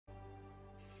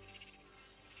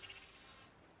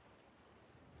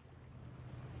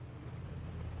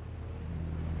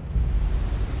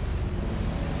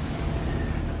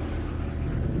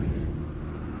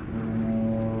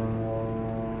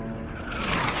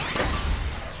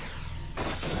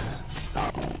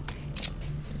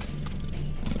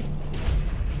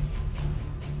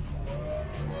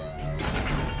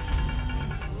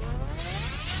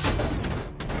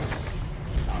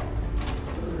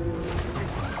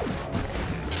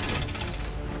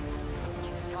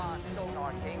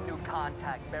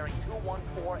contact bearing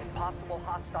 214 and possible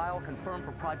hostile confirmed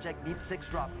for Project Deep 6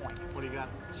 drop point. What do you got?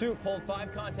 Soup, hold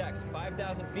 5 contacts at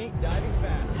 5,000 feet, diving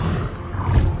fast.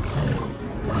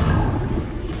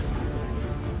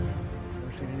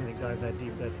 Never seen anything dive that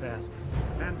deep that fast.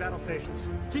 Man battle stations.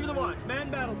 Chief of the watch, man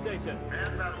battle stations.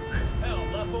 Man battle station.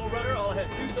 Helm, left full rudder, all ahead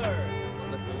 2/3.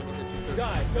 Left full to the 2/3.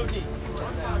 Dive, go deep.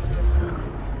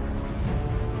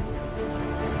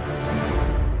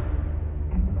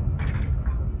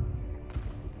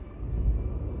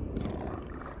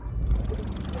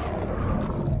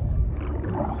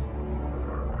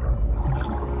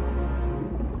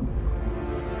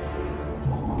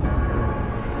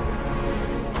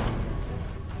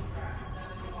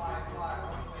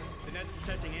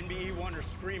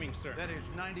 Sir. That is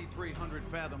 9,300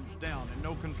 fathoms down and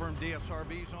no confirmed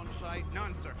DSRVs on site?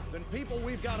 None, sir. Then people,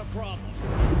 we've got a problem.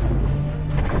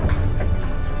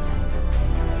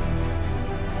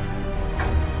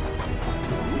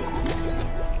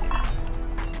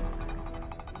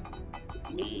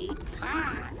 Need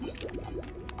parts.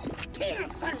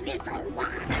 Here's a little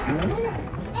one.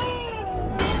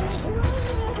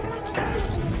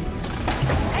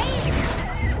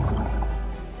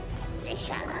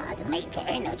 Should make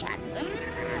energy.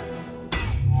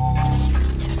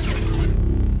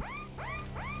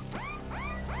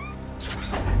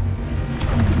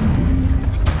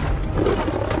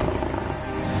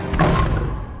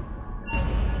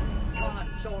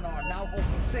 Sonar now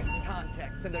holds 6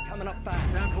 contacts, and they're coming up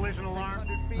fast. Sound collision alarm.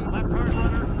 600 feet. Left hard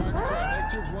runner. Target check, make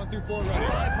tubes 1 through 4 ready.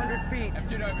 500 feet.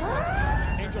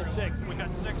 Angel 6, we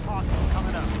got 6 hostiles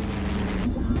coming up.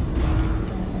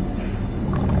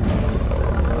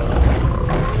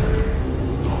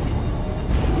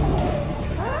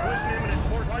 Collision imminent,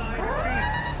 port side.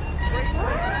 Brakes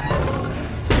right.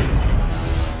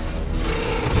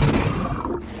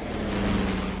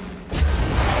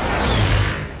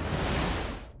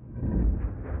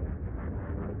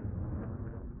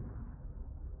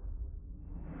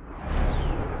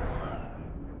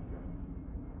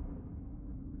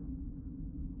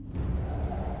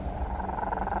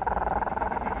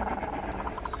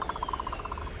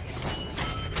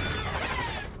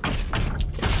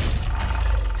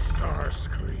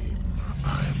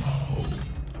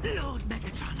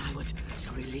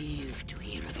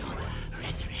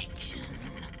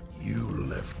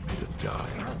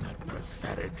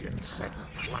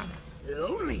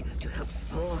 Only to help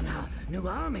spawn our new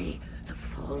army. The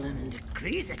fallen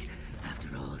decrees it.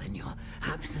 After all, in your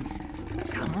absence,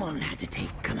 someone had to take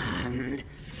command.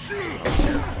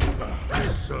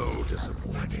 So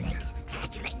disappointing.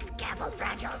 Hatchling, careful,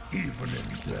 fragile. Even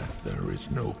in death, there is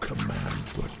no command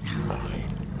but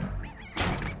mine.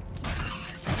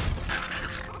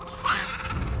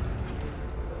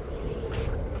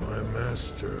 My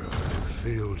master, I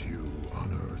failed you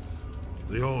on Earth.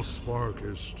 The Allspark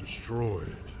is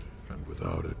destroyed, and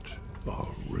without it,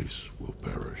 our race will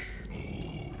perish.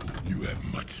 Oh, you have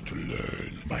much to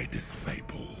learn, my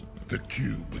disciple. The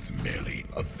cube was merely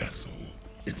a vessel.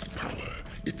 Its power,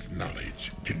 its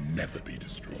knowledge can never be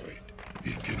destroyed.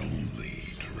 It can only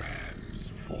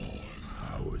transform.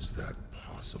 How is that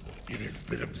possible? It has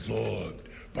been absorbed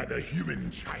by the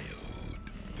human child.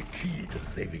 The key to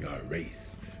saving our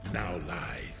race now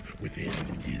lies within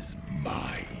his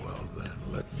mind. Well then,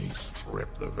 let me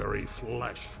strip the very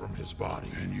flesh from his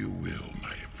body. And you will,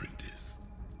 my apprentice.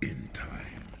 In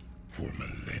time. For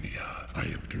millennia, I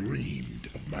have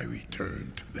dreamed of my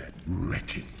return to that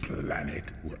wretched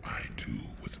planet where I too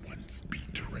was once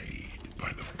betrayed by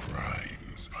the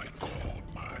primes I called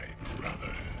my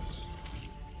brothers.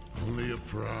 Only a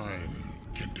prime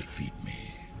can defeat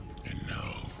me, and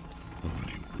now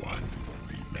only one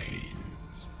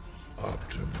remains.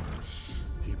 Optimus.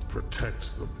 He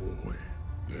protects the boy.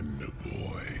 Then the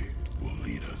boy will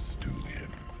lead us to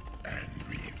him, and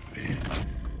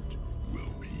revenge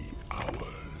will be ours.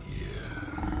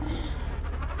 Yes.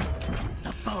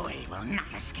 The boy will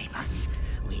not escape us.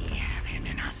 We have him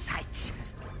in our sights.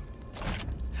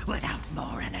 Without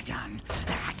more energon,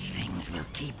 the hatchlings will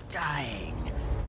keep dying.